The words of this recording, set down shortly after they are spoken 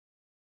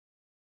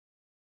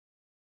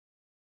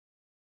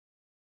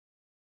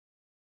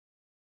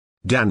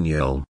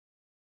Daniel.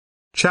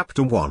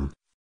 Chapter 1.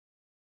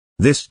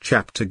 This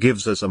chapter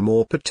gives us a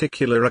more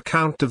particular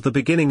account of the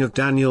beginning of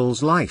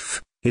Daniel's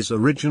life, his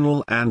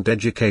original and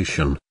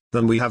education,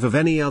 than we have of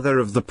any other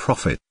of the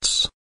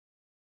prophets.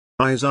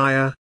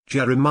 Isaiah,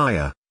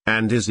 Jeremiah,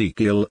 and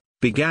Ezekiel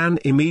began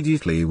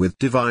immediately with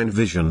divine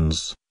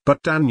visions,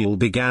 but Daniel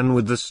began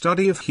with the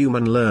study of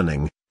human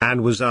learning,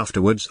 and was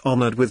afterwards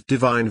honored with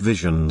divine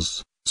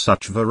visions.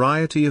 Such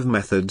variety of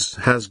methods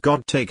has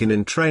God taken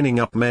in training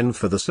up men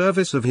for the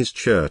service of his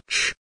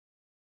church.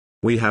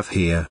 We have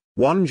here,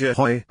 1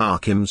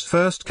 Jehoiakim's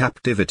first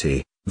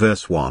captivity,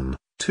 verse 1,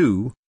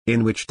 2,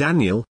 in which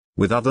Daniel,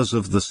 with others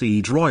of the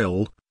seed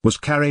royal, was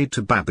carried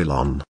to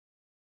Babylon.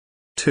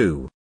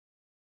 2.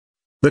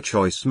 The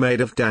choice made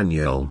of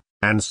Daniel,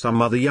 and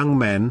some other young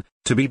men,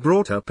 to be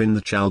brought up in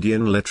the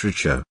Chaldean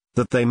literature,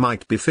 that they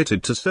might be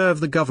fitted to serve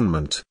the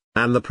government,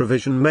 and the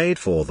provision made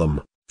for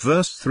them,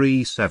 verse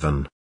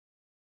 3-7.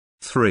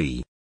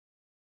 3.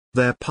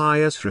 Their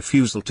pious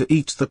refusal to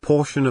eat the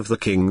portion of the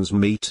king's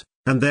meat,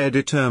 and their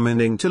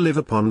determining to live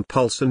upon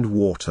pulse and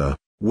water,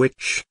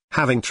 which,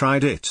 having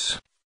tried it,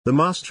 the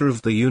master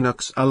of the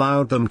eunuchs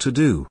allowed them to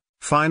do,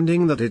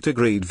 finding that it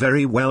agreed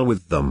very well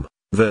with them,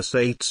 verse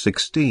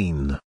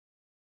 8-16.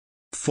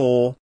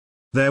 4.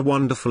 Their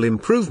wonderful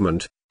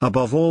improvement,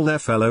 above all their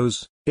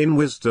fellows, in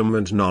wisdom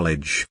and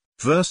knowledge,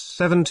 verse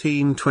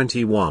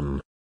 17-21.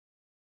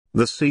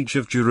 The siege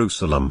of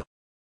Jerusalem.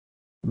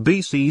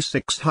 BC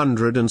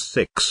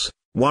 606,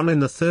 1 in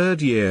the 3rd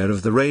year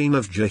of the reign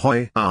of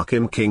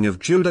Jehoiakim king of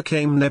Judah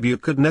came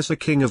Nebuchadnezzar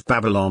king of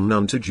Babylon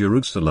unto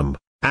Jerusalem,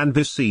 and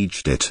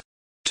besieged it.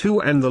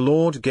 2 And the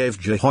Lord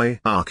gave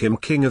Jehoiakim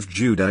king of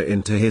Judah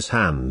into his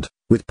hand,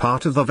 with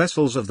part of the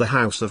vessels of the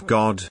house of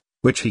God,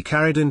 which he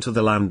carried into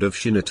the land of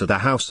Shinar to the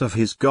house of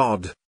his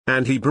God,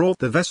 and he brought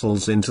the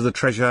vessels into the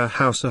treasure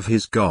house of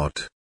his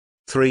God.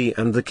 3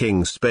 And the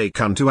king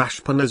spake unto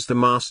Ashpenaz the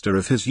master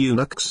of his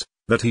eunuchs,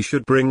 that he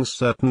should bring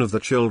certain of the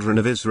children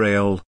of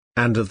Israel,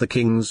 and of the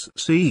king's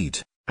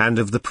seed, and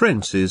of the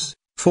princes,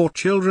 4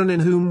 children in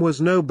whom was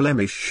no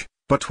blemish,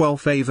 but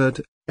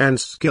well-favored,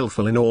 and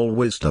skillful in all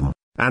wisdom,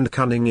 and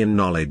cunning in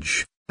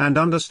knowledge, and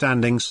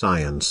understanding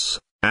science,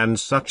 and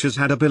such as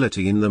had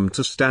ability in them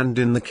to stand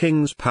in the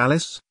king's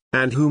palace,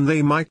 and whom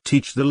they might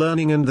teach the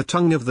learning and the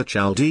tongue of the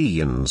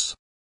Chaldeans.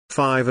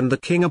 5 And the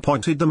king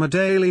appointed them a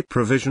daily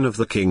provision of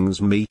the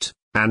king's meat,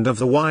 and of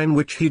the wine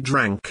which he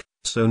drank,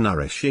 so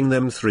nourishing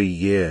them 3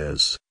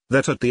 years,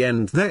 that at the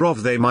end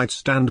thereof they might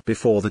stand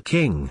before the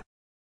king.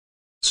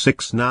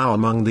 6 Now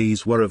among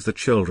these were of the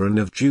children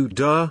of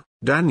Judah,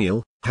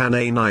 Daniel,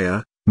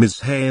 Hananiah,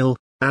 Mishael,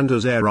 and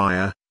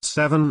Azariah,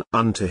 7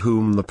 Unto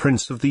whom the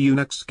prince of the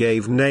eunuchs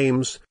gave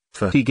names,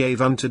 for he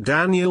gave unto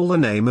Daniel the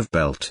name of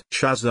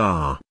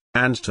Belteshazzar,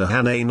 and to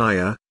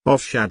Hananiah,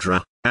 of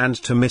Shadrach, and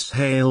to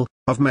Mishael,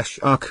 of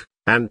Meshach,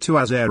 and to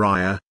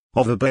Azariah,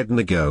 of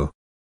Abednego.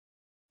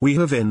 We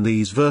have in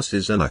these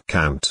verses an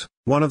account,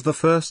 one of the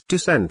first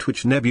descent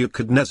which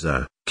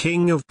Nebuchadnezzar,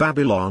 king of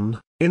Babylon,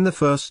 in the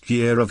 1st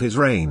year of his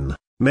reign,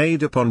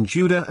 made upon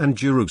Judah and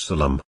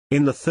Jerusalem,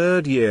 in the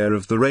 3rd year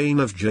of the reign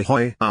of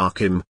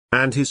Jehoiakim,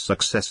 and his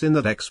success in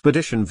that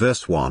expedition.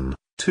 Verse 1,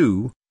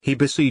 2, he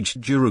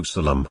besieged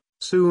Jerusalem,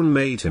 soon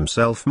made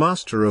himself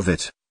master of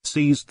it,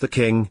 seized the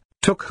king,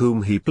 took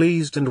whom he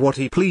pleased and what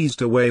he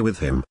pleased away with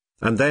him,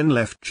 and then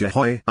left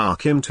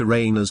Jehoiakim to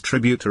reign as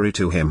tributary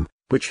to him,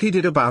 which he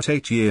did about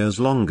 8 years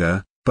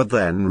longer, but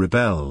then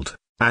rebelled,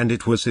 and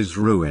it was his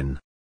ruin.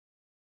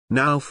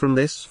 Now from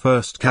this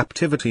first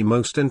captivity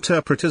most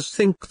interpreters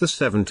think the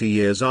 70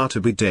 years are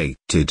to be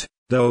dated,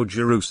 though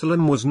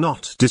Jerusalem was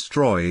not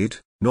destroyed,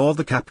 nor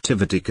the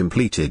captivity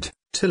completed,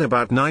 till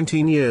about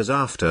 19 years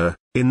after.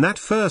 In that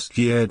 1st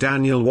year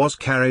Daniel was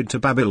carried to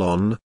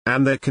Babylon,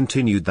 and there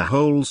continued the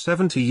whole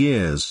 70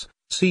 years,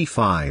 c.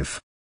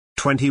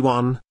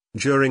 5:21,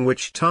 during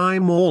which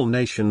time all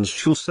nations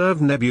shall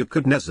serve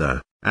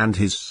Nebuchadnezzar, and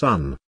his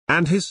son,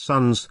 and his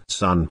son's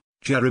son,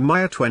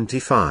 Jeremiah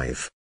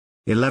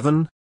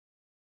 25:11.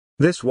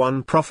 This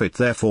one prophet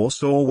therefore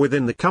saw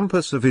within the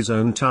compass of his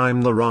own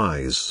time the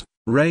rise,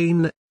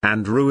 reign,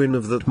 and ruin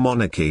of that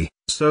monarchy,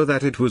 so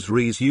that it was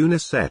res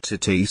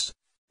unicetetis,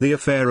 the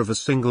affair of a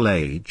single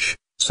age.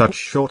 Such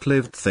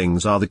short-lived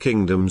things are the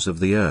kingdoms of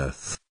the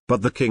earth,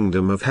 but the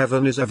kingdom of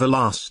heaven is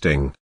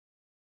everlasting.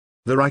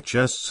 The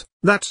righteous,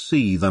 that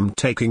see them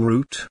taking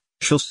root,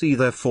 shall see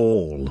their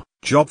fall.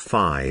 Job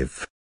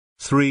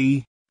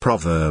 5:3,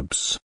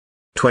 Proverbs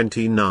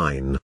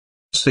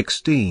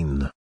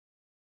 29:16.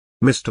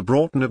 Mr.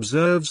 Broughton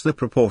observes the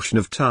proportion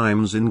of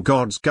times in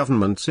God's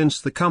government since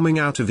the coming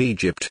out of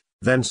Egypt,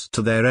 thence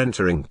to their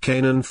entering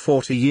Canaan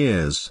 40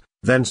 years,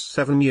 thence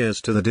 7 years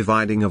to the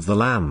dividing of the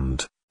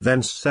land,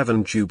 thence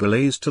 7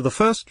 jubilees to the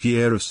 1st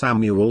year of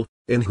Samuel,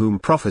 in whom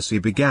prophecy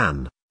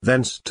began,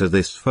 thence to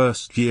this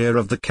 1st year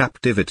of the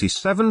captivity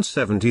 7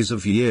 70s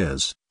of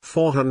years,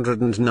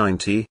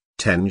 490,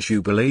 10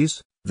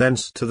 jubilees,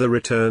 thence to the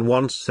return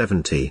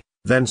 170,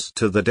 thence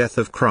to the death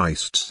of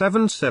Christ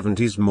 7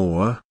 70s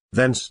more,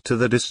 thence to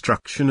the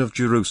destruction of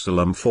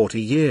Jerusalem 40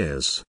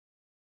 years.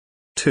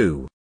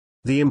 2.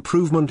 the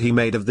improvement he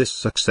made of this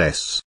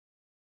success.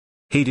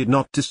 He did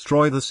not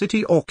destroy the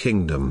city or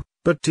kingdom,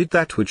 but did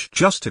that which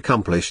just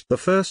accomplished the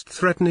first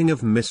threatening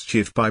of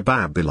mischief by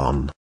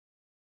Babylon.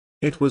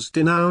 It was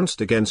denounced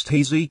against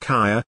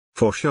Hezekiah,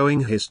 for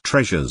showing his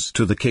treasures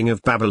to the king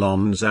of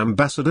Babylon's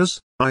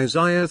ambassadors,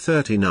 Isaiah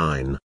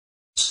 39.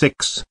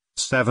 6,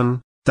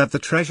 7, that the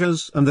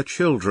treasures and the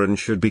children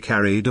should be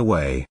carried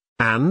away,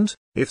 and,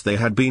 if they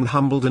had been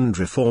humbled and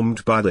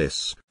reformed by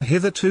this,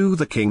 hitherto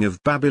the king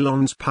of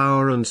Babylon's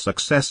power and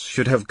success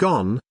should have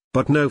gone,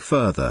 but no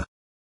further.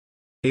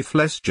 If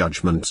less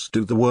judgments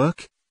do the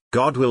work,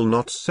 God will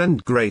not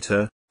send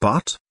greater,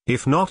 but,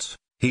 if not,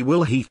 he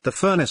will heat the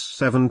furnace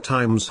 7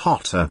 times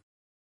hotter.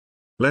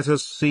 Let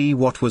us see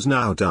what was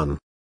now done.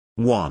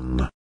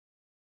 1.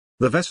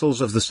 The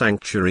vessels of the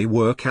sanctuary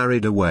were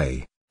carried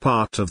away,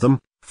 part of them,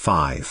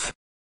 5.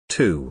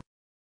 2.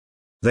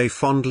 They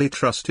fondly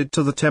trusted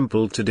to the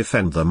temple to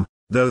defend them,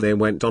 though they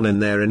went on in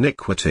their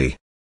iniquity.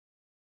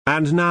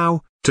 And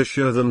now, to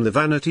show them the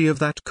vanity of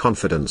that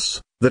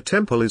confidence, the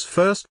temple is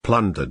first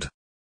plundered.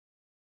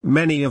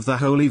 Many of the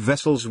holy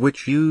vessels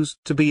which used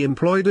to be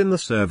employed in the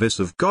service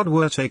of God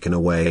were taken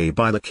away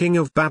by the king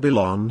of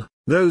Babylon,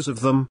 those of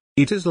them,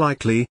 it is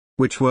likely,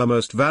 which were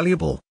most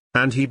valuable,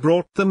 and he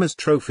brought them as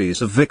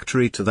trophies of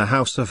victory to the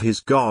house of his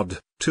God,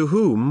 to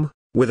whom,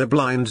 with a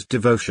blind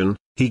devotion,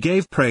 he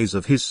gave praise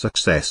of his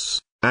success,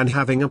 and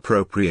having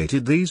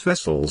appropriated these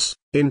vessels,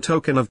 in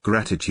token of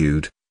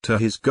gratitude, to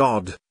his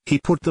God, he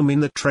put them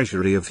in the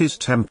treasury of his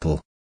temple.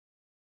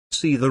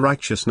 See the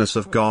righteousness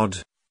of God.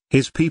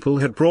 His people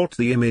had brought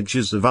the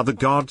images of other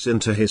gods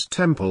into his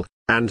temple,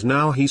 and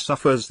now he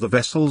suffers the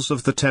vessels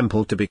of the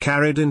temple to be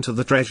carried into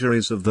the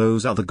treasuries of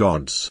those other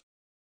gods.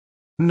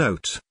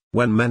 Note,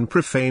 when men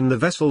profane the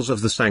vessels of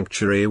the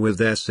sanctuary with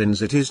their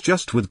sins, it is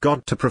just with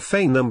God to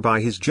profane them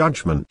by his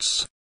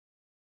judgments.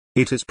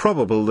 It is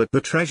probable that the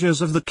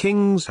treasures of the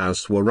king's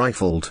house were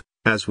rifled,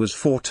 as was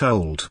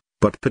foretold,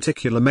 but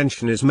particular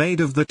mention is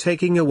made of the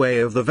taking away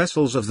of the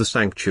vessels of the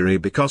sanctuary,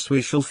 because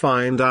we shall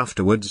find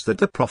afterwards that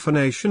the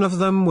profanation of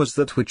them was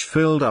that which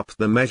filled up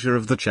the measure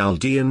of the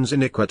Chaldeans'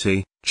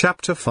 iniquity,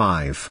 chapter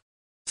 5.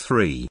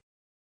 3.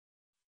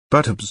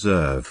 But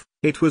observe,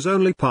 it was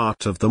only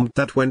part of them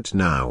that went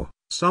now,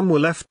 some were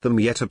left them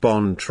yet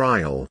upon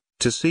trial,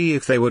 to see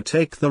if they would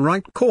take the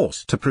right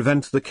course to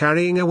prevent the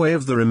carrying away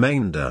of the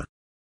remainder.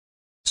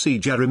 See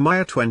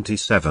Jeremiah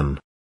 27.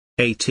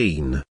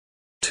 18.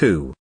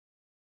 2.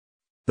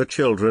 The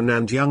children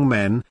and young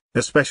men,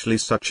 especially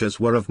such as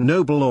were of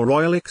noble or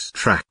royal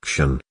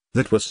extraction,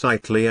 that were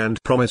sightly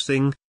and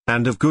promising,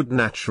 and of good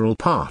natural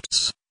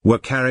parts, were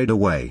carried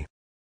away.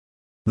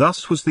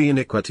 Thus was the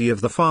iniquity of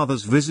the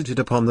fathers visited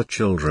upon the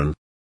children.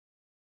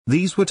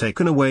 These were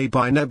taken away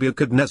by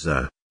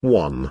Nebuchadnezzar,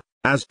 1,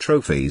 as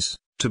trophies,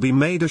 to be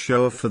made a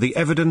show of for the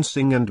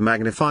evidencing and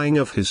magnifying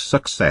of his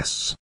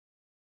success.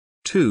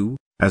 2,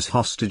 as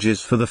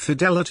hostages for the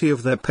fidelity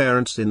of their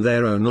parents in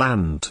their own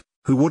land,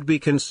 who would be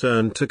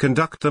concerned to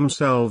conduct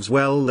themselves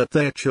well that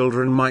their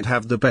children might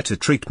have the better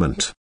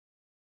treatment.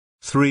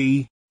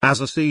 3,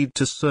 as a seed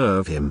to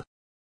serve him.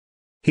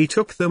 He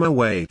took them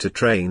away to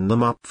train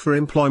them up for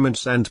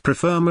employments and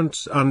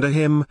preferments under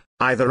him,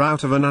 either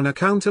out of an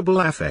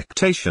unaccountable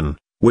affectation,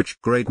 which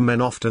great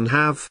men often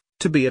have,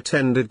 to be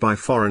attended by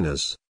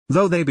foreigners,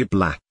 though they be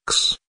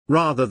blacks,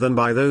 rather than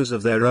by those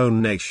of their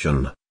own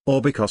nation,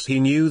 or because he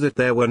knew that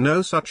there were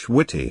no such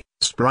witty,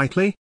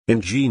 sprightly,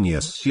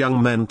 ingenious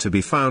young men to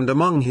be found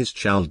among his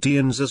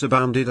Chaldeans as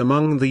abounded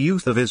among the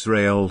youth of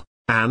Israel,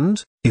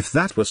 and, if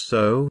that was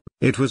so,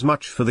 it was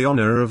much for the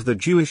honor of the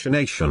Jewish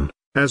nation,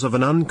 as of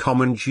an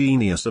uncommon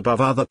genius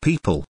above other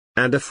people,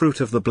 and a fruit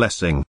of the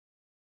blessing.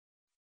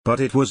 But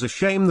it was a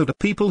shame that a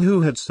people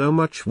who had so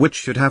much wit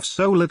should have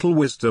so little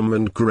wisdom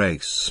and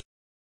grace.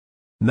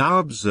 Now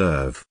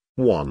observe,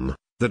 1,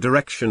 the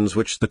directions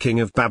which the king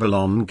of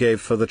Babylon gave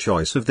for the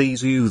choice of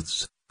these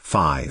youths,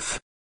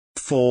 5.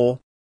 4.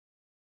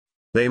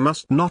 They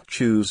must not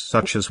choose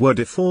such as were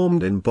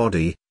deformed in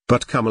body,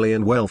 but comely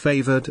and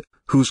well-favored,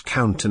 whose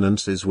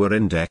countenances were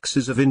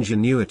indexes of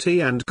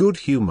ingenuity and good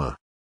humor.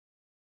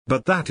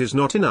 But that is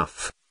not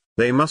enough.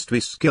 They must be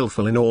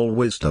skillful in all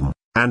wisdom,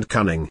 and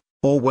cunning,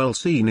 or well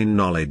seen in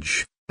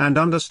knowledge, and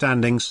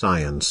understanding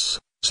science,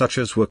 such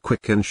as were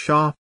quick and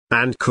sharp,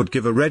 and could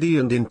give a ready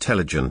and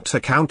intelligent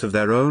account of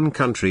their own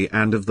country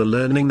and of the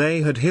learning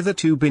they had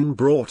hitherto been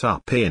brought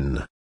up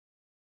in.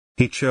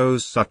 He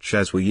chose such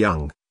as were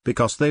young,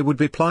 because they would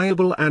be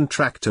pliable and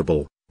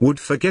tractable, would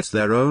forget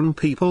their own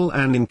people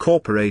and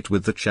incorporate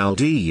with the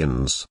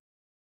Chaldeans.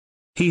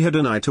 He had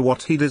an eye to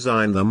what he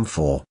designed them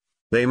for.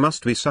 They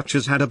must be such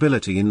as had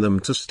ability in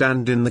them to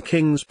stand in the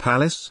king's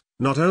palace,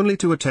 not only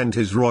to attend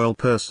his royal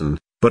person,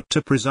 but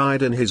to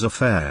preside in his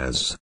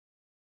affairs.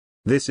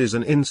 This is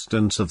an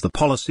instance of the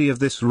policy of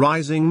this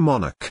rising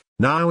monarch,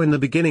 now in the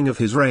beginning of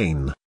his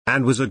reign,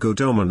 and was a good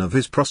omen of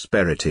his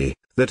prosperity,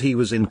 that he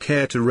was in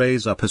care to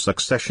raise up a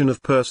succession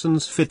of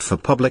persons fit for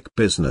public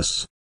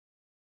business.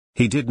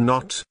 He did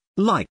not,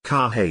 like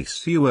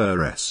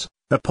Ahasuerus,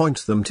 appoint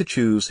them to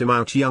choose him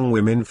out young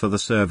women for the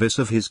service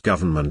of his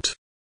government.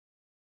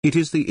 It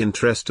is the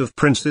interest of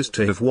princes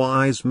to have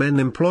wise men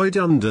employed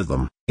under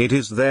them, it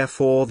is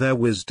therefore their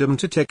wisdom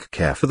to take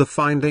care for the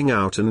finding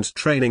out and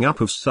training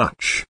up of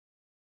such.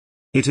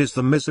 It is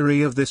the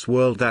misery of this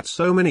world that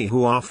so many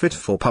who are fit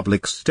for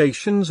public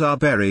stations are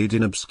buried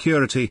in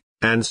obscurity,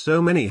 and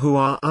so many who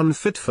are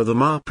unfit for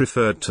them are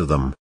preferred to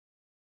them.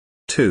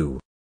 2.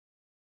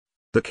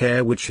 The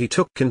care which he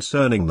took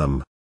concerning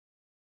them.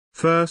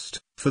 First,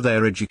 for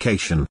their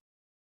education.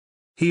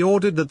 He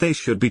ordered that they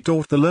should be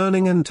taught the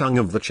learning and tongue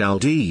of the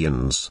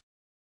Chaldeans.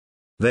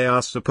 They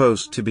are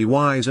supposed to be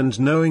wise and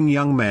knowing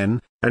young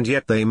men, and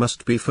yet they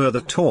must be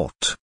further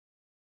taught.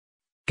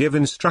 Give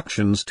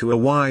instructions to a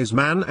wise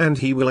man and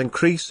he will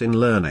increase in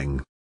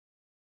learning.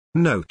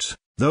 Note,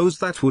 those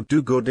that would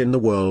do good in the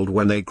world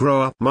when they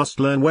grow up must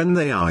learn when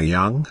they are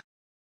young.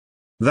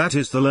 That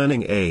is the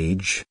learning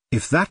age.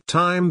 If that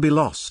time be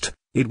lost,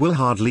 it will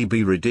hardly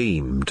be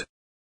redeemed.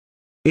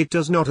 It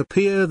does not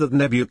appear that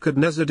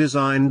Nebuchadnezzar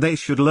designed they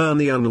should learn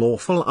the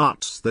unlawful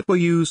arts that were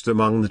used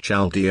among the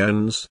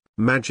Chaldeans,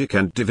 magic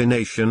and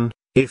divination.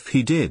 If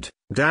he did,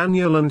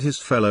 Daniel and his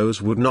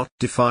fellows would not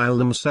defile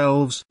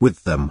themselves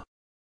with them.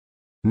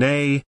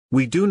 Nay,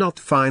 we do not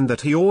find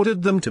that he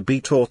ordered them to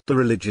be taught the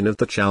religion of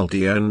the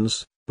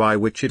Chaldeans, by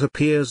which it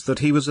appears that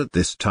he was at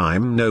this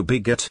time no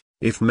bigot.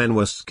 If men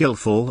were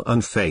skillful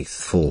and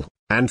faithful,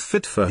 and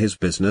fit for his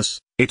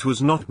business, it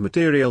was not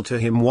material to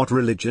him what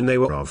religion they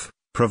were of,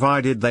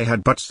 provided they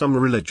had but some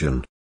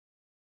religion.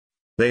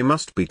 They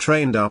must be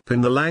trained up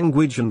in the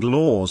language and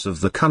laws of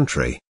the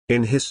country,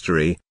 in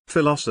history,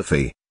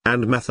 philosophy,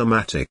 and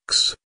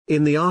mathematics,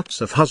 in the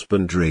arts of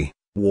husbandry,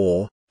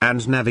 war,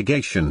 and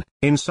navigation,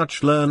 in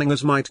such learning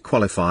as might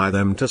qualify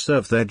them to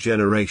serve their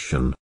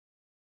generation.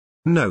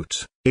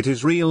 Note, it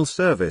is real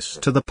service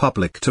to the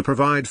public to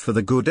provide for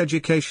the good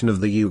education of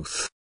the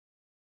youth.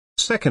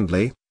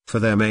 Secondly, for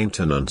their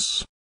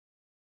maintenance.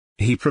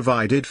 He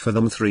provided for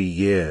them 3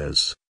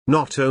 years,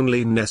 not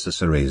only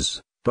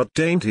necessaries, but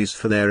dainties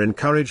for their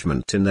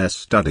encouragement in their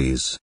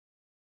studies.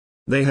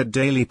 They had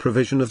daily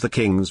provision of the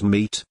king's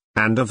meat,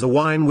 and of the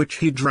wine which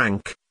he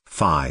drank.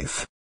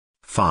 5.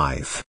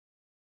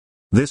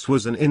 This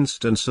was an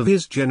instance of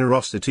his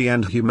generosity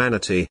and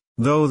humanity.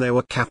 Though they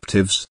were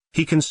captives,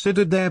 he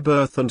considered their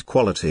birth and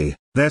quality,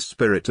 their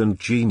spirit and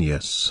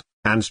genius,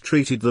 and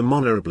treated them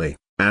honorably,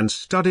 and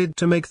studied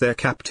to make their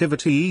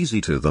captivity easy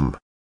to them.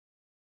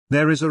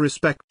 There is a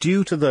respect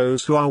due to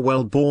those who are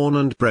well born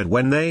and bred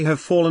when they have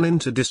fallen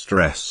into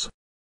distress.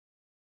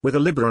 With a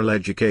liberal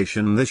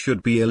education there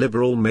should be a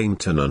liberal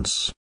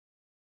maintenance.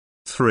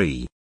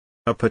 3.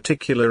 A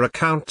particular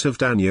account of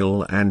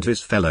Daniel and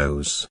his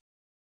fellows.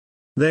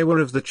 They were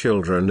of the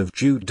children of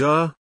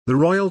Judah, the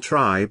royal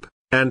tribe,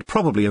 and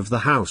probably of the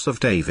house of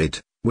David,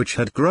 which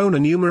had grown a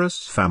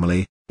numerous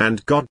family,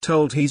 and God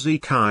told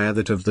Hezekiah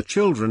that of the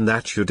children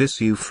that should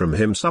issue from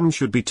him some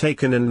should be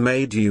taken and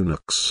made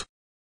eunuchs,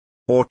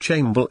 or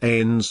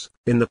chamberlains,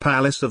 in the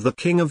palace of the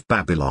king of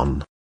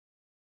Babylon.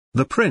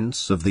 The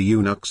prince of the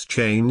eunuchs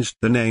changed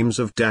the names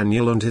of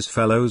Daniel and his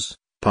fellows,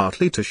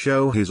 partly to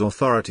show his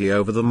authority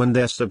over them and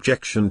their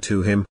subjection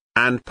to him,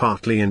 and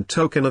partly in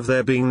token of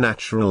their being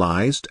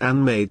naturalized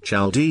and made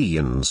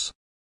Chaldeans.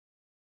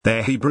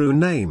 Their Hebrew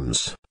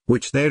names,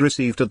 which they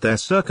received at their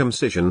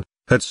circumcision,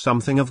 had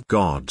something of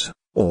God,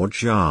 or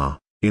Jah,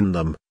 in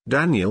them.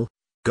 Daniel,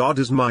 God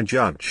is my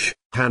judge;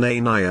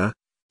 Hananiah,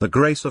 the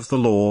grace of the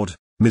Lord;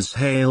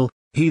 Mishael,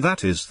 he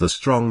that is the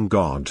strong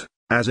God;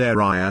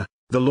 Azariah,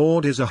 the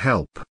Lord is a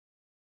help.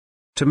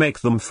 To make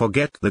them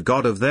forget the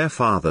God of their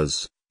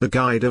fathers, the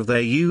guide of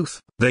their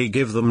youth, they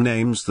give them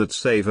names that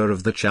savor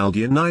of the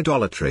Chaldean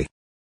idolatry.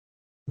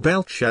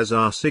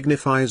 Belshazzar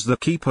signifies the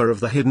keeper of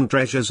the hidden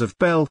treasures of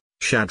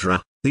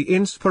Bel-Shadrach, the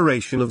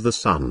inspiration of the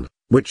sun,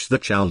 which the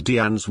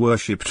Chaldeans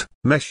worshipped;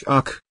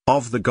 Meshach,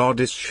 of the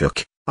goddess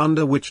Shuk,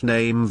 under which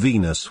name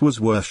Venus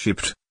was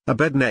worshipped;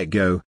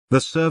 Abednego,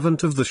 the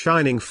servant of the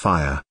shining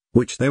fire,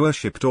 which they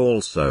worshipped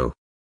also.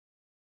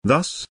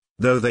 Thus,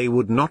 though they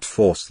would not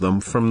force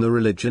them from the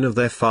religion of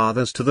their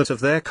fathers to that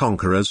of their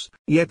conquerors,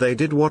 yet they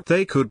did what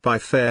they could by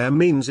fair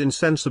means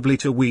insensibly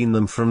to wean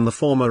them from the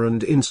former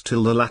and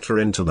instill the latter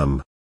into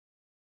them.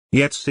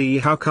 Yet see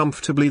how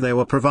comfortably they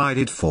were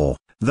provided for.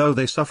 Though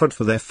they suffered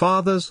for their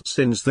fathers'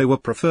 sins, they were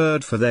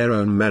preferred for their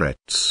own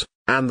merits,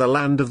 and the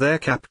land of their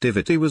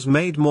captivity was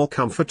made more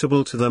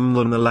comfortable to them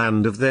than the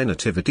land of their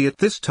nativity at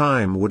this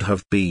time would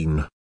have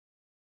been.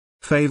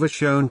 Favor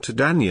shown to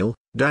Daniel,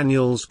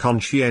 Daniel's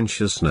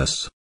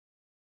conscientiousness.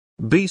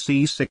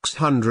 BC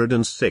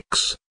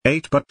 606,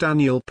 8 But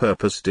Daniel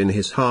purposed in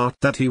his heart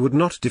that he would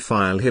not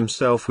defile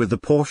himself with the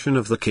portion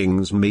of the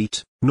king's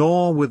meat,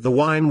 nor with the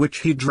wine which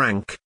he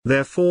drank,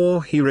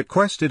 therefore he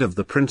requested of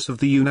the prince of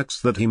the eunuchs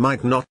that he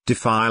might not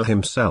defile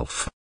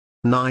himself.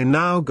 9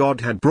 Now God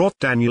had brought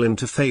Daniel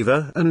into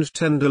favor and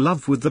tender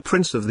love with the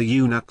prince of the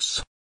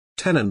eunuchs.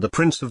 10 And the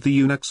prince of the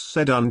eunuchs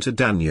said unto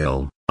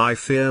Daniel, I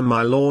fear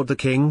my lord the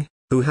king,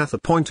 who hath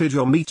appointed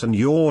your meat and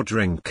your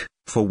drink,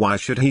 for why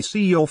should he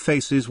see your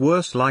faces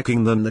worse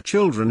liking than the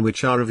children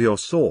which are of your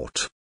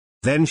sort?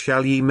 Then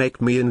shall ye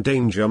make me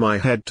endanger my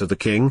head to the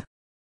king?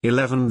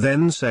 11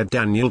 Then said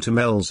Daniel to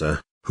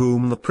Melzar,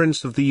 whom the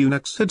prince of the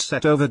eunuchs had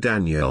set over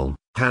Daniel,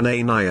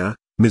 Hananiah,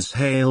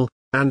 Mishael,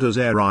 and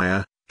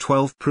Azariah,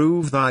 12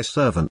 Prove thy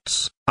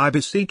servants, I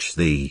beseech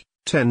thee,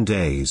 10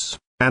 days,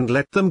 and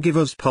let them give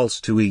us pulse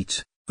to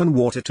eat, and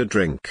water to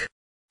drink.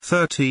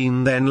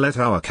 13 Then let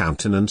our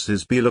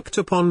countenances be looked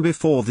upon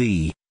before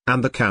thee,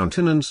 and the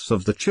countenance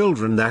of the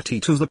children that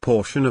eat of the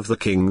portion of the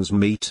king's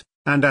meat,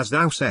 and as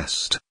thou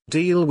sayest,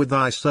 deal with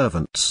thy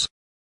servants.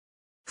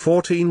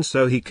 14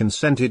 So he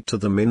consented to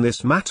them in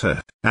this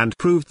matter, and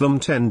proved them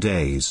 10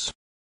 days.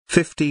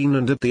 15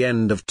 And at the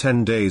end of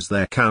 10 days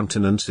their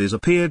countenances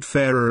appeared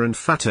fairer and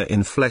fatter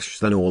in flesh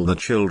than all the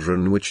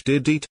children which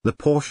did eat the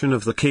portion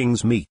of the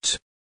king's meat.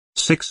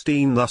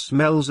 16 Thus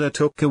Melzar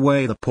took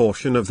away the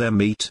portion of their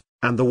meat,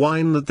 and the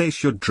wine that they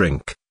should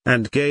drink,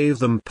 and gave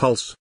them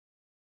pulse.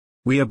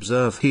 We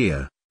observe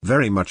here,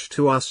 very much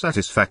to our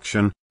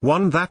satisfaction,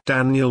 1 That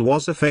Daniel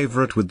was a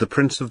favorite with the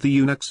prince of the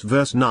eunuchs.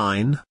 Verse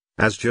 9,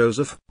 as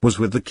Joseph was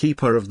with the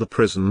keeper of the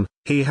prison,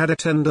 he had a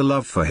tender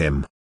love for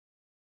him.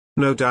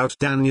 No doubt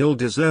Daniel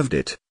deserved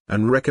it,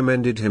 and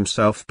recommended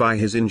himself by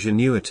his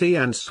ingenuity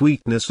and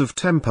sweetness of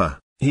temper.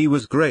 He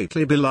was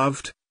greatly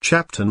beloved,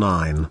 chapter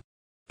 9.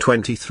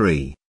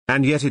 23.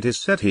 And yet it is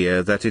said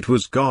here that it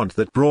was God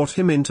that brought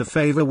him into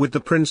favor with the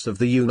prince of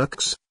the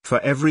eunuchs, for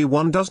every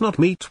one does not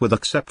meet with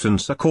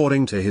acceptance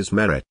according to his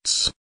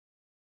merits.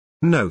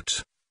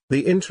 Note: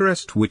 the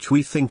interest which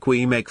we think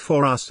we make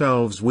for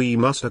ourselves we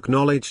must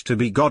acknowledge to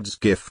be God's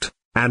gift,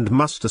 and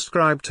must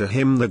ascribe to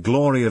him the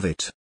glory of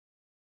it.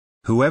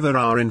 Whoever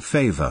are in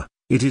favor,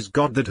 it is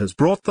God that has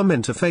brought them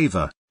into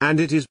favor, and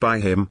it is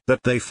by him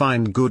that they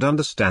find good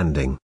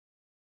understanding.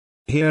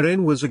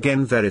 Herein was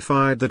again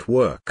verified that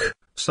work.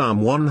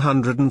 Psalm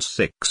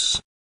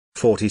 106.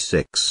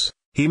 46,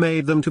 He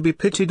made them to be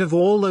pitied of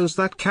all those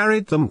that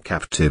carried them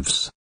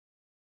captives.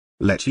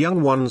 Let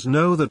young ones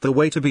know that the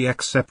way to be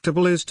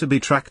acceptable is to be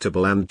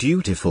tractable and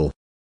dutiful.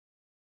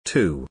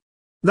 2.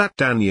 That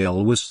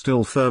Daniel was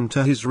still firm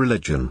to his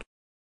religion.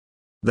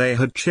 They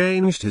had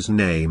changed his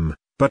name,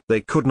 but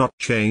they could not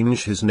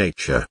change his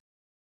nature.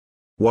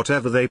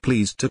 Whatever they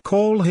pleased to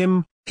call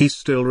him, he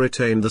still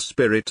retained the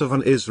spirit of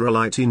an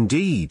Israelite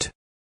indeed.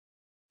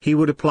 He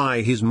would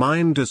apply his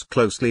mind as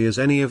closely as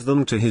any of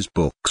them to his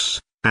books,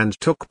 and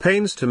took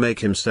pains to make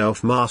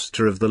himself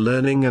master of the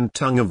learning and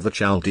tongue of the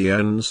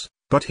Chaldeans,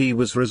 but he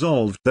was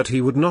resolved that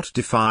he would not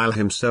defile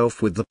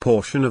himself with the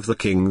portion of the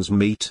king's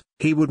meat,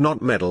 he would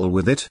not meddle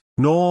with it,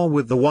 nor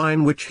with the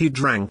wine which he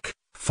drank.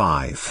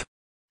 5.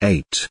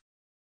 8.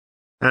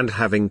 And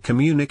having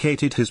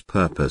communicated his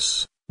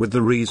purpose, with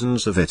the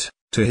reasons of it,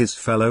 to his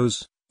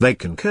fellows, they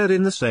concurred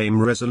in the same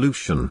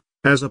resolution,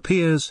 as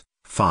appears.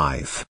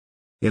 5.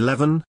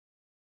 11.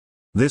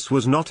 This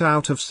was not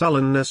out of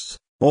sullenness,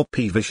 or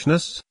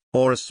peevishness,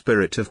 or a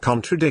spirit of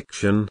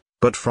contradiction,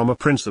 but from a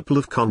principle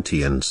of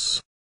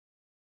conscience.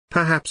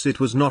 Perhaps it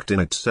was not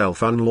in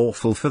itself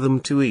unlawful for them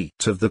to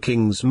eat of the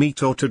king's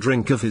meat or to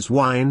drink of his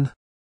wine.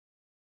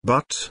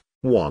 But,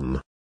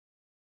 1.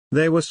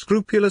 They were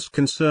scrupulous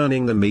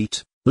concerning the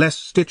meat,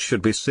 lest it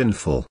should be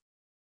sinful.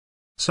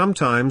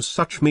 Sometimes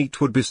such meat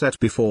would be set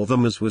before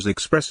them as was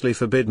expressly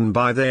forbidden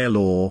by their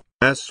law,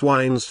 as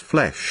swine's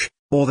flesh,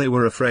 or they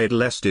were afraid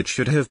lest it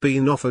should have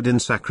been offered in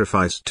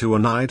sacrifice to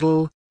an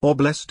idol, or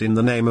blessed in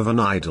the name of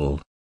an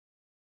idol.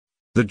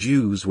 The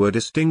Jews were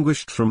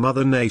distinguished from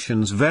other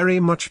nations very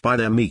much by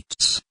their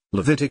meats,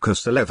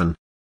 Leviticus 11.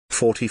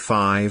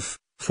 45,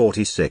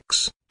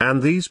 46,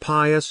 and these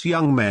pious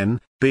young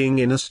men, being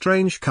in a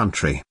strange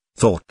country,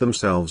 thought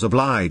themselves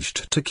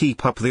obliged to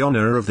keep up the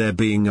honor of their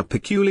being a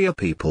peculiar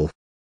people.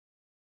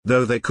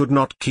 Though they could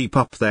not keep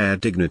up their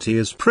dignity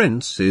as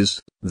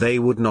princes, they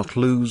would not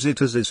lose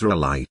it as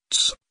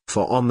Israelites,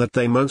 for on that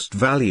they most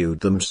valued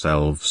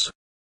themselves.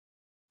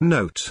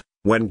 Note: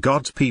 when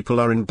God's people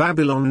are in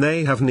Babylon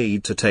they have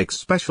need to take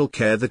special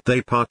care that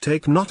they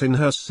partake not in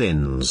her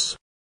sins.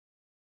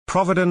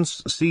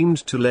 Providence seemed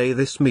to lay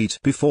this meat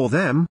before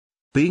them.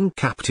 Being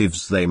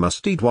captives they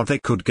must eat what they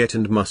could get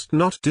and must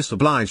not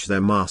disoblige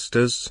their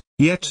masters,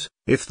 yet,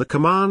 if the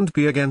command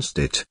be against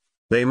it,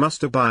 they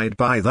must abide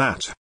by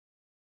that.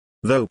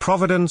 Though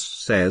Providence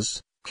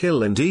says,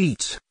 kill and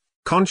eat,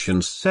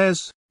 conscience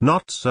says,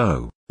 not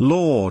so,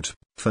 Lord,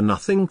 for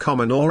nothing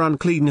common or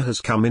unclean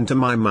has come into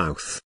my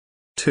mouth.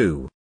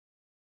 2.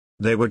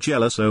 They were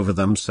jealous over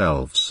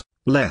themselves,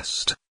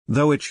 lest,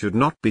 though it should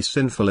not be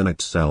sinful in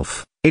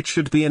itself, it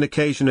should be an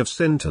occasion of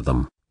sin to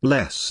them,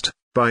 lest,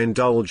 by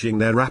indulging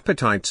their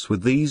appetites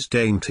with these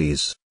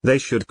dainties, they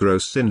should grow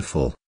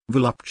sinful,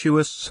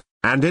 voluptuous,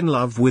 and in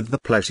love with the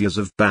pleasures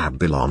of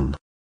Babylon.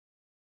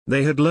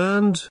 They had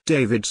learned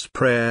David's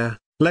prayer,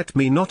 let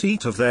me not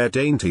eat of their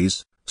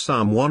dainties,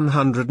 Psalm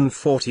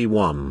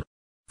 141.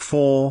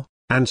 4,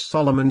 and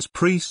Solomon's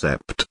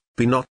precept,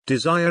 be not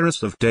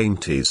desirous of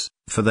dainties,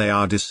 for they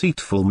are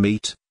deceitful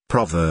meat,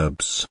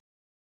 Proverbs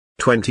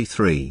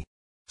 23.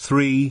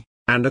 3,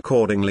 and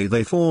accordingly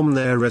they form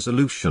their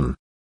resolution.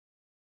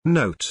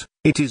 Note,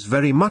 it is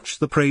very much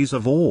the praise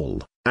of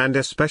all, and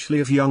especially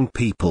of young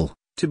people,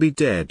 to be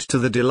dead to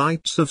the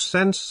delights of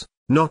sense,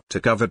 not to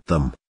covet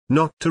them,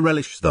 not to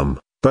relish them,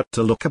 but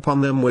to look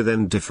upon them with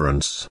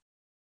indifference.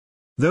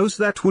 Those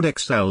that would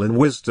excel in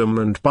wisdom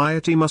and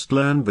piety must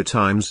learn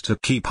betimes to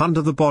keep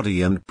under the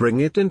body and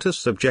bring it into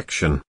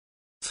subjection.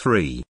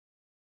 3.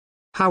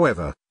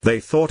 However, they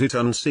thought it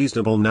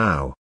unseasonable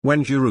now,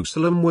 when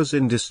Jerusalem was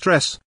in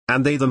distress,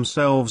 and they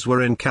themselves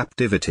were in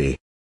captivity.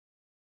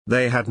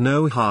 They had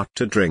no heart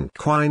to drink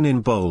wine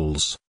in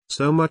bowls,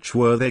 so much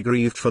were they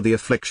grieved for the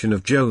affliction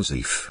of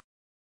Joseph.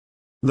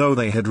 Though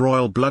they had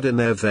royal blood in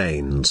their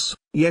veins,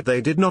 yet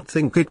they did not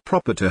think it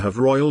proper to have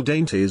royal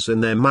dainties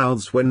in their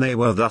mouths when they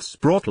were thus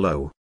brought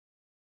low.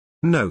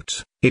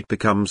 Note, it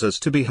becomes us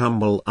to be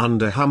humble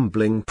under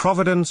humbling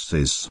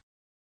providences.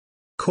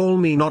 Call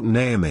me not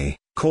Naomi,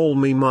 call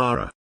me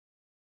Mara.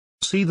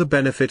 See the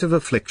benefit of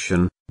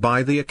affliction.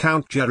 By the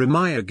account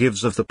Jeremiah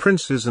gives of the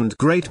princes and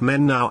great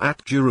men now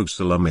at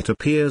Jerusalem, it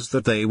appears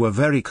that they were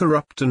very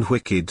corrupt and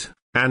wicked,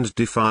 and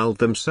defiled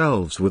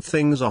themselves with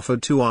things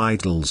offered to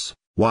idols,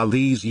 while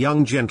these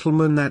young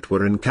gentlemen that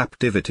were in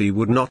captivity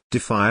would not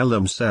defile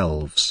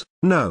themselves,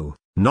 no,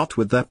 not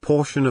with their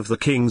portion of the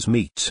king's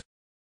meat.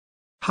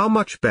 How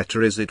much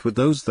better is it with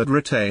those that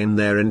retain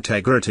their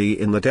integrity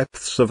in the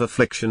depths of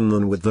affliction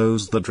than with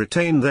those that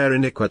retain their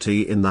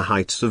iniquity in the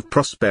heights of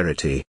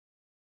prosperity?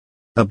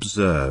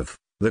 Observe,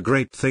 the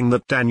great thing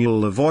that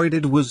Daniel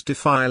avoided was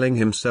defiling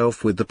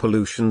himself with the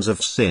pollutions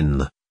of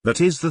sin.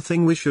 That is the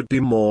thing we should be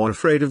more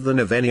afraid of than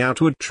of any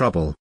outward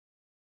trouble.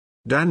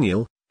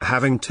 Daniel,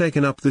 having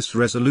taken up this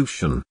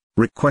resolution,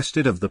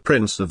 requested of the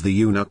prince of the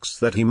eunuchs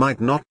that he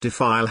might not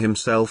defile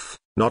himself,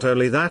 not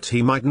only that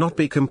he might not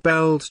be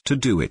compelled to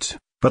do it,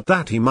 but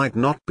that he might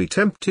not be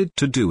tempted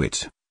to do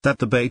it, that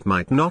the bait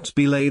might not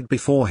be laid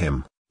before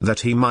him,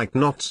 that he might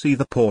not see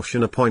the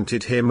portion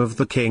appointed him of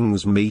the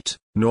king's meat,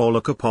 nor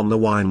look upon the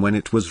wine when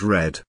it was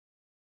red.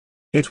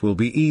 It will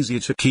be easier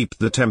to keep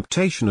the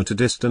temptation at a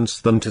distance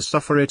than to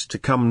suffer it to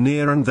come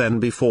near and then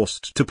be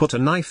forced to put a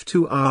knife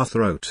to our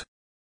throat.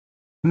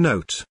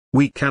 Note,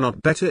 we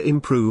cannot better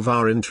improve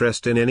our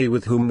interest in any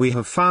with whom we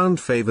have found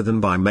favor than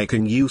by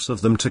making use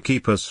of them to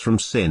keep us from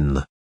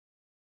sin.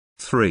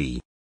 3.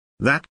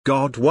 That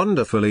God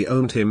wonderfully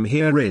owned him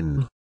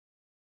herein.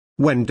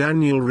 When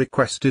Daniel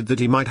requested that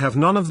he might have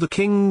none of the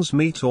king's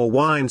meat or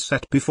wine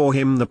set before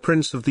him, the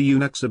prince of the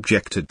eunuchs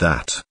objected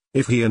that,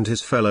 if he and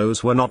his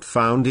fellows were not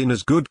found in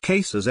as good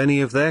case as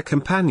any of their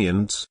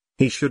companions,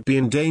 he should be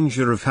in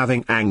danger of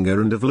having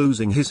anger and of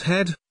losing his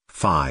head.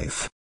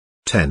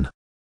 5:10.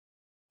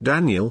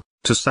 Daniel,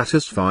 to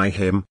satisfy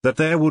him that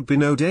there would be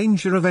no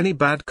danger of any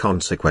bad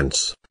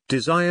consequence,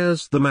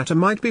 desires the matter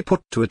might be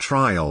put to a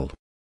trial.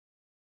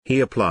 He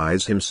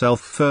applies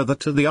himself further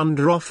to the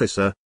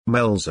under-officer,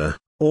 Melzer,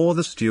 or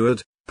the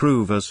steward,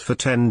 prove us for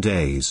 10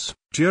 days.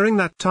 During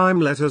that time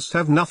let us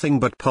have nothing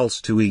but pulse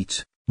to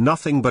eat,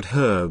 nothing but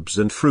herbs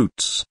and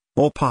fruits,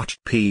 or parched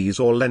peas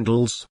or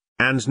lentils,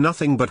 and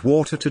nothing but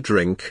water to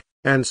drink,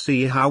 and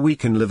see how we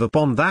can live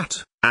upon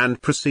that,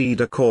 and proceed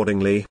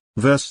accordingly.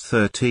 Verse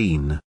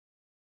 13.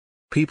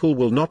 People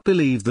will not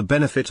believe the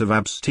benefit of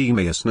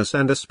abstemiousness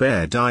and a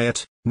spare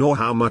diet, nor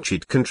how much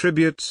it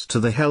contributes to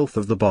the health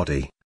of the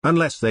body,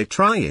 unless they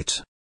try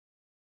it.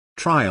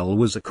 Trial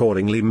was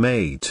accordingly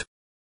made.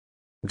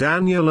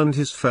 Daniel and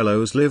his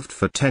fellows lived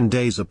for 10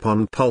 days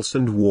upon pulse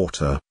and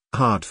water,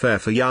 hard fare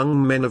for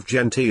young men of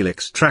genteel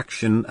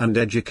extraction and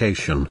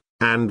education,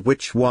 and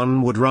which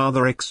one would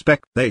rather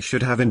expect they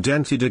should have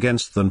indented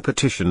against than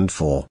petitioned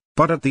for.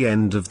 But at the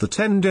end of the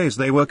 10 days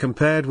they were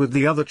compared with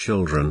the other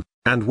children,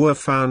 and were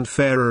found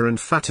fairer and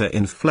fatter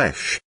in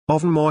flesh,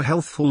 of more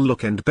healthful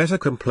look and better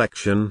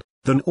complexion,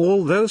 than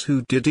all those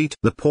who did eat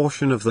the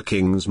portion of the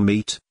king's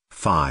meat.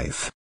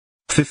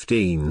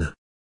 5:15.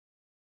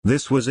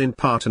 This was in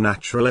part a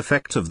natural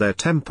effect of their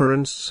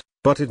temperance,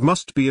 but it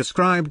must be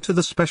ascribed to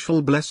the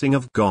special blessing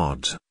of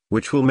God,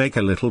 which will make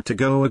a little to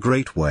go a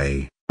great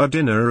way, a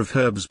dinner of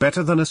herbs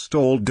better than a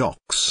stalled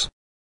ox.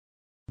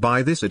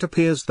 By this it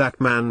appears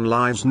that man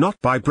lives not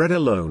by bread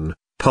alone,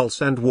 pulse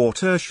and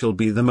water shall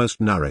be the most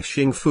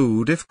nourishing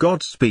food if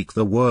God speak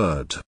the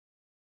word.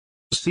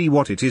 See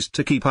what it is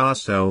to keep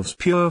ourselves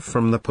pure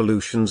from the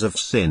pollutions of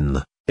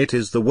sin. It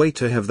is the way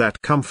to have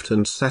that comfort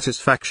and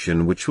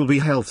satisfaction which will be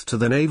health to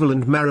the navel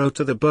and marrow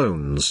to the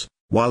bones,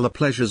 while the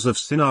pleasures of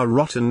sin are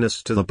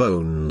rottenness to the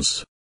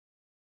bones.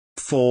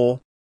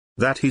 4.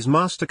 That his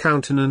master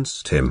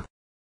countenanced him.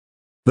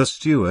 The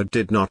steward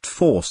did not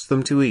force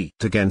them to eat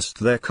against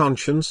their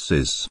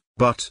consciences,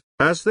 but,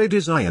 as they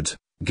desired,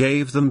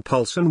 gave them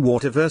pulse and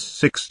water. Verse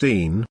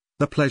 16,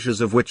 the pleasures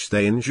of which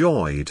they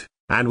enjoyed,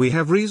 and we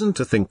have reason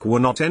to think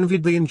were not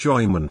envied the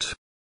enjoyment.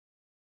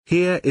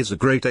 Here is a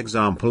great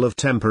example of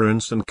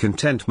temperance and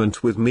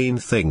contentment with mean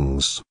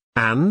things,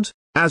 and,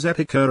 as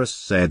Epicurus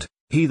said,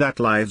 he that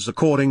lives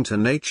according to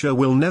nature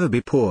will never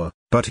be poor,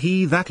 but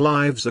he that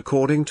lives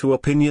according to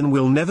opinion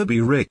will never be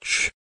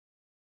rich.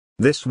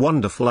 This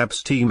wonderful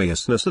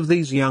abstemiousness of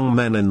these young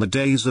men in the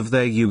days of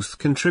their youth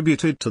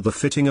contributed to the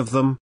fitting of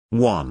them,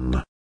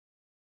 1.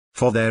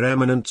 For their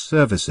eminent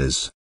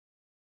services.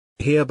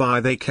 Hereby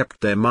they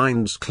kept their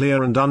minds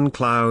clear and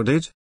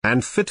unclouded,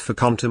 and fit for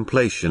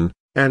contemplation,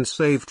 and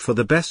saved for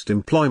the best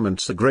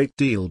employments a great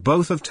deal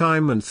both of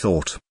time and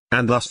thought,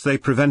 and thus they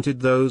prevented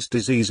those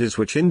diseases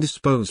which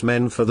indispose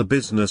men for the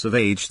business of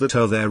age that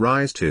owe their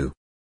rise to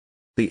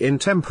the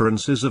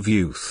intemperances of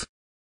youth.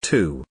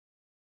 2.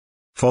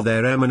 For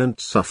their eminent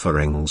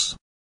sufferings.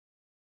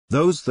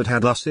 Those that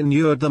had thus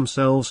inured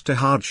themselves to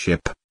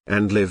hardship,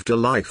 and lived a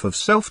life of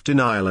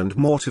self-denial and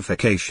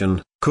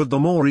mortification, could the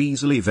more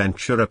easily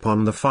venture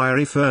upon the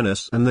fiery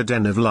furnace and the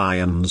den of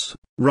lions,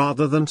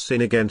 rather than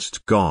sin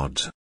against God.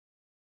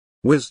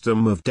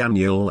 Wisdom of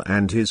Daniel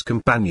and his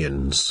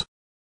companions.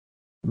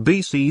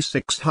 BC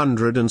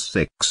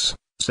 606,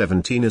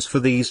 17. As for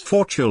these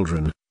 4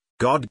 children,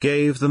 God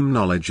gave them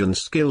knowledge and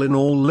skill in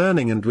all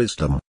learning and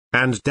wisdom,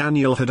 and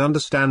Daniel had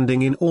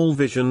understanding in all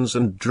visions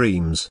and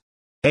dreams.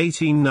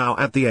 18. Now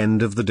at the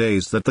end of the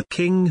days that the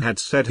king had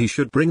said he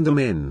should bring them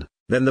in,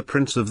 then the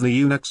prince of the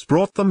eunuchs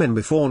brought them in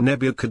before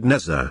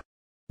Nebuchadnezzar.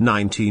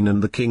 19.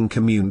 And the king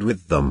communed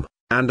with them,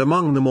 and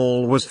among them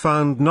all was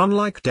found none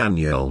like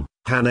Daniel,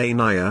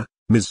 Hananiah,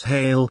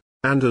 Mishael,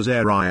 and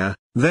Azariah,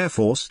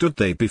 therefore stood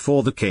they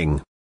before the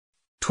king.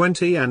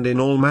 20. And in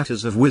all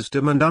matters of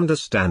wisdom and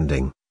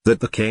understanding, that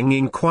the king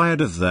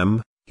inquired of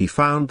them, he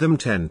found them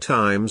 10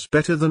 times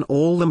better than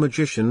all the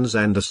magicians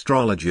and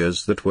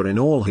astrologers that were in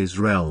all his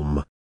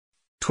realm.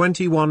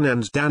 21.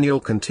 And Daniel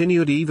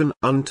continued even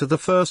unto the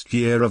 1st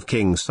year of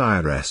King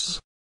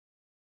Cyrus.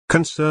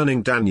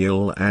 Concerning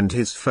Daniel and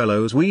his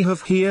fellows we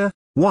have here,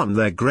 1.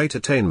 Their great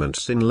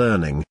attainments in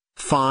learning,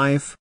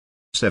 5.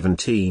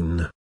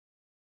 17.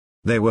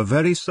 They were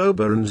very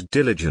sober and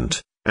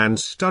diligent, and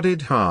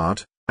studied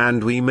hard,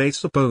 and we may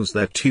suppose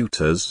their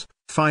tutors,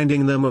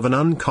 finding them of an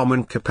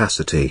uncommon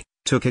capacity,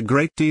 took a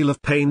great deal of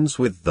pains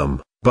with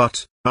them,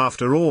 but,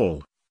 after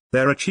all,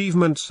 their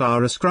achievements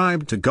are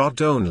ascribed to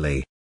God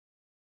only.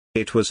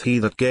 It was he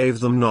that gave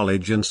them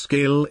knowledge and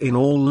skill in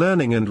all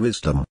learning and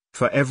wisdom,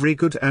 for every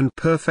good and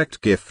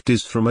perfect gift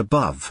is from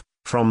above,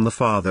 from the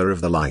Father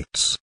of the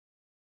lights.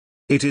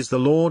 It is the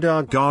Lord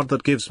our God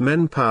that gives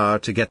men power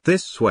to get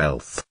this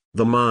wealth,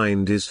 the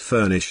mind is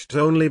furnished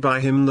only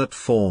by him that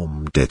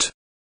formed it.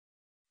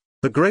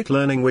 The great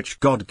learning which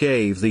God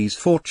gave these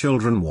 4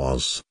 children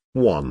was,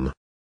 1.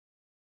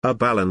 A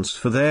balance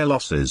for their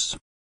losses.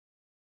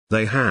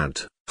 They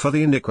had, for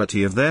the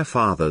iniquity of their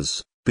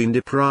fathers, been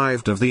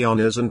deprived of the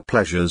honors and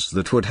pleasures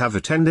that would have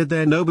attended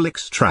their noble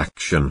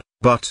extraction,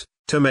 but,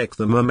 to make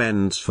them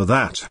amends for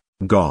that,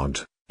 God,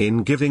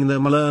 in giving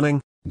them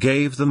learning,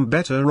 gave them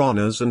better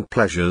honors and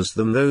pleasures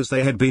than those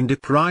they had been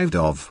deprived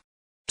of.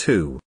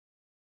 2.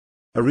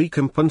 A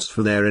recompense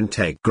for their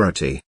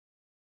integrity.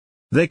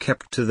 They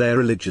kept to their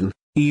religion,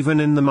 even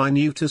in the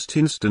minutest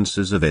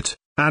instances of it,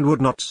 and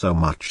would not so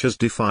much as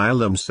defile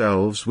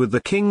themselves with the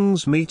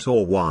king's meat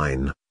or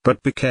wine,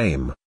 but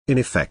became, in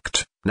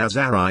effect,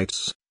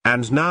 Nazarites,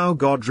 and now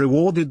God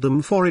rewarded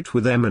them for it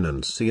with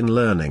eminency in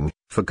learning,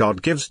 for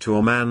God gives to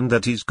a man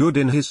that is good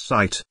in his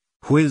sight,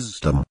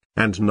 wisdom,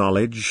 and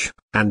knowledge,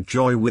 and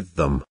joy with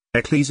them.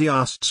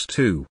 Ecclesiastes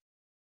 2.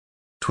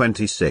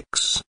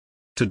 26.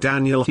 To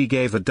Daniel he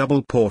gave a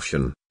double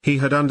portion, he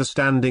had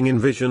understanding in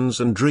visions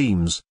and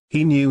dreams,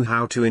 he knew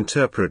how to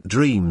interpret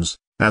dreams,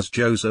 as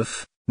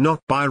Joseph, not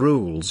by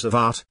rules of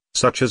art,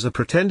 such as are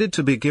pretended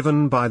to be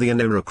given by the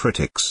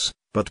Anaerocritics,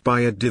 but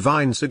by a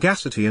divine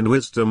sagacity and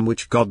wisdom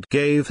which God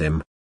gave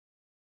him.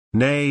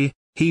 Nay,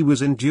 he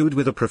was endued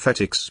with a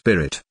prophetic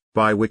spirit,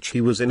 by which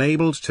he was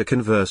enabled to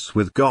converse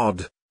with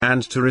God,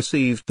 and to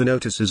receive the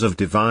notices of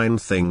divine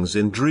things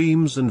in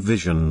dreams and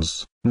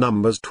visions.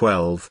 Numbers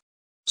 12.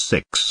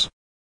 6.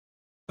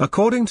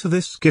 According to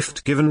this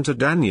gift given to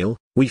Daniel,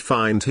 we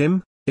find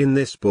him, in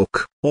this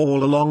book,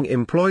 all along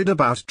employed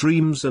about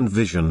dreams and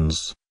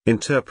visions,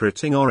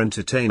 interpreting or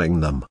entertaining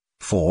them,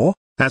 for,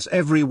 as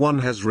every one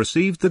has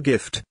received the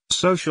gift,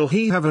 so shall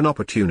he have an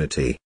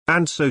opportunity,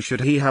 and so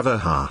should he have a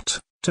heart,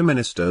 to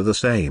minister the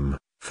same.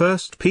 1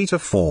 Peter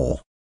 4.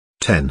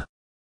 10.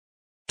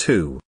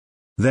 2.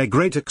 Their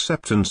great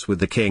acceptance with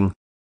the king.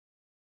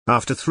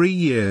 After 3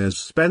 years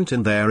spent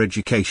in their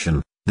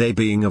education, they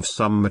being of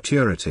some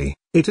maturity,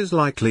 it is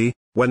likely,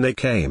 when they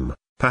came,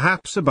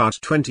 perhaps about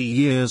 20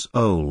 years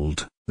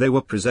old, they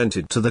were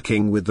presented to the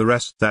king with the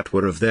rest that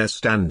were of their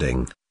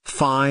standing.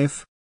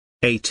 5.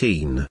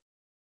 18.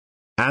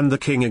 And the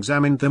king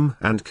examined them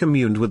and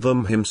communed with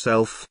them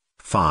himself.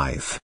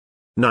 5.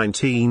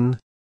 19.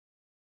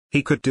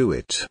 He could do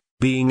it,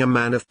 being a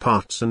man of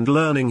parts and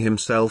learning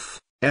himself,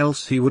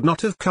 else he would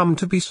not have come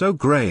to be so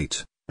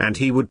great, and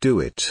he would do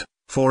it,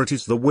 for it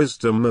is the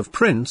wisdom of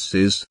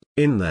princes,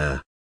 in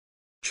their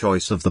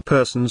choice of the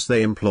persons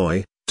they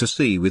employ, to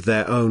see with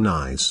their own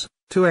eyes,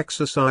 to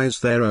exercise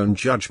their own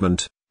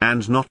judgment,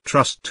 and not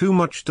trust too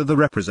much to the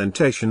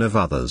representation of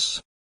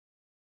others.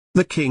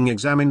 The king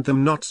examined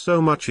them not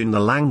so much in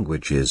the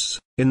languages,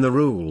 in the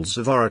rules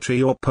of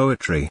oratory or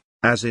poetry,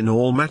 as in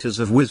all matters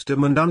of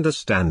wisdom and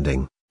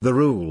understanding, the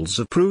rules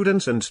of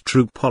prudence and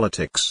true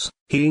politics,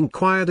 he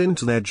inquired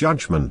into their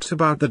judgment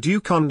about the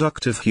due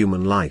conduct of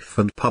human life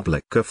and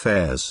public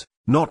affairs.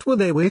 Not were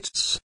they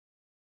wits,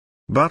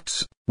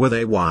 but were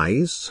they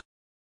wise?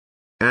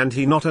 And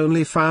he not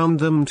only found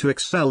them to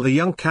excel the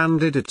young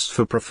candidates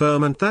for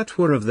preferment that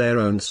were of their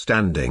own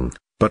standing,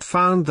 but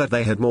found that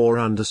they had more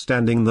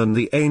understanding than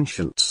the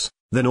ancients,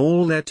 than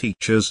all their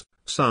teachers.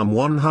 Psalm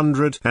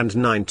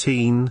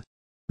 119,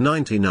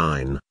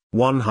 99,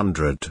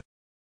 100.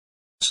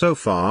 So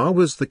far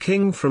was the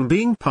king from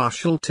being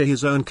partial to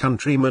his own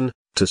countrymen,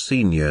 to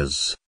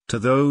seniors, to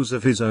those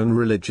of his own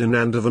religion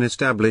and of an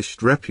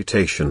established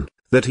reputation,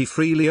 that he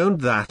freely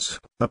owned that,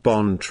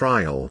 upon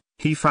trial,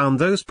 he found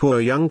those poor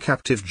young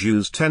captive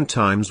Jews 10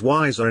 times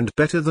wiser and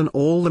better than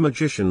all the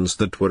magicians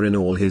that were in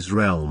all his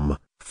realm.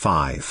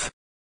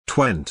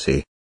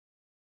 5:20.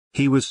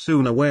 He was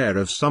soon aware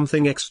of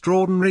something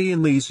extraordinary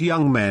in these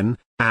young men,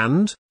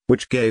 and,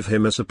 which gave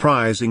him a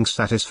surprising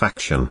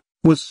satisfaction,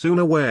 was soon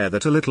aware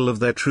that a little of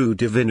their true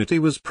divinity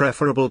was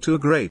preferable to a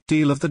great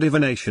deal of the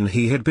divination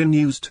he had been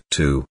used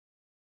to.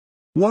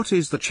 What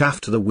is the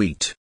chaff to the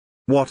wheat?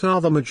 What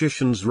are the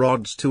magician's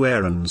rods to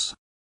Aaron's?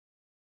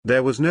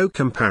 There was no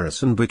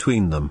comparison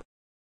between them.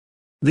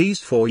 These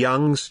 4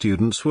 young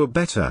students were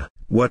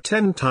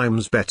 10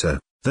 times better,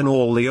 than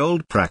all the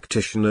old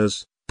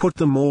practitioners, put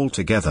them all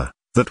together,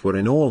 that were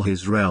in all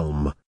his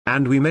realm,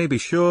 and we may be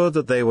sure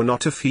that they were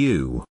not a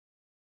few.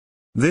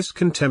 This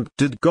contempt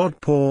did God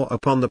pour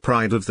upon the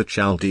pride of the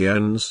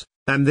Chaldeans,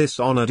 and this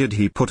honor did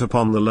he put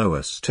upon the low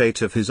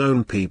estate of his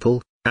own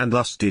people, and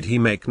thus did he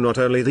make not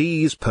only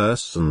these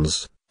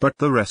persons, but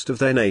the rest of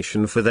their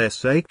nation for their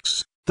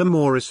sakes, the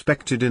more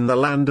respected in the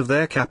land of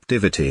their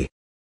captivity.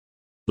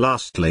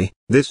 Lastly,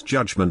 this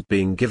judgment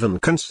being given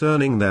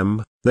concerning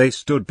them, they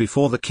stood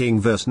before the king.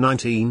 Verse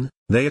 19,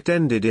 they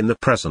attended in the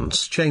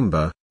presence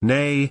chamber,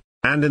 nay,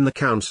 and in the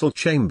council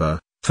chamber,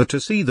 for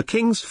to see the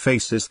king's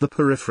face is the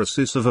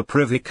periphrasis of a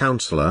privy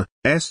councillor.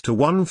 Esther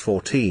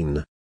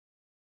 1:14.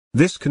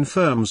 This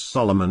confirms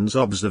Solomon's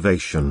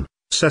observation,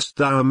 sayest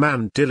thou a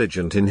man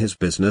diligent in his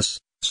business,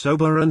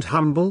 sober and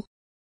humble?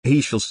 He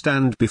shall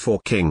stand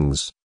before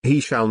kings, he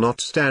shall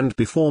not stand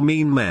before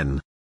mean men.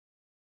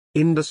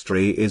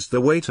 Industry is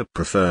the way to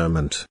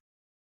preferment.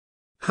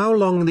 How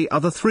long the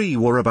other 3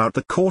 were about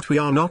the court we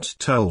are not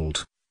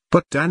told,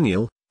 but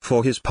Daniel,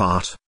 for his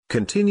part,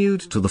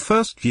 continued to the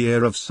 1st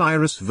year of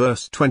Cyrus.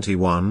 Verse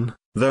 21,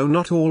 though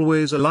not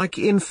always alike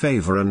in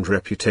favor and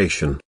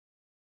reputation.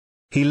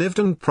 He lived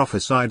and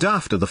prophesied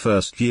after the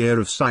 1st year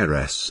of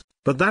Cyrus,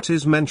 but that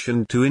is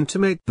mentioned to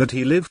intimate that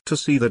he lived to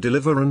see the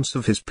deliverance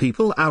of his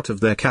people out of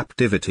their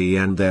captivity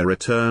and their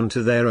return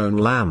to their own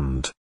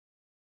land.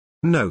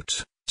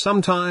 Note,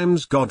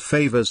 sometimes God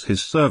favors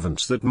his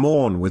servants that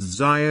mourn with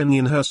Zion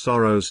in her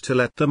sorrows to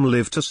let them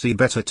live to see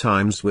better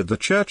times with the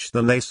church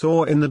than they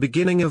saw in the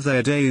beginning of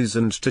their days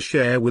and to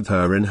share with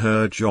her in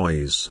her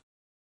joys.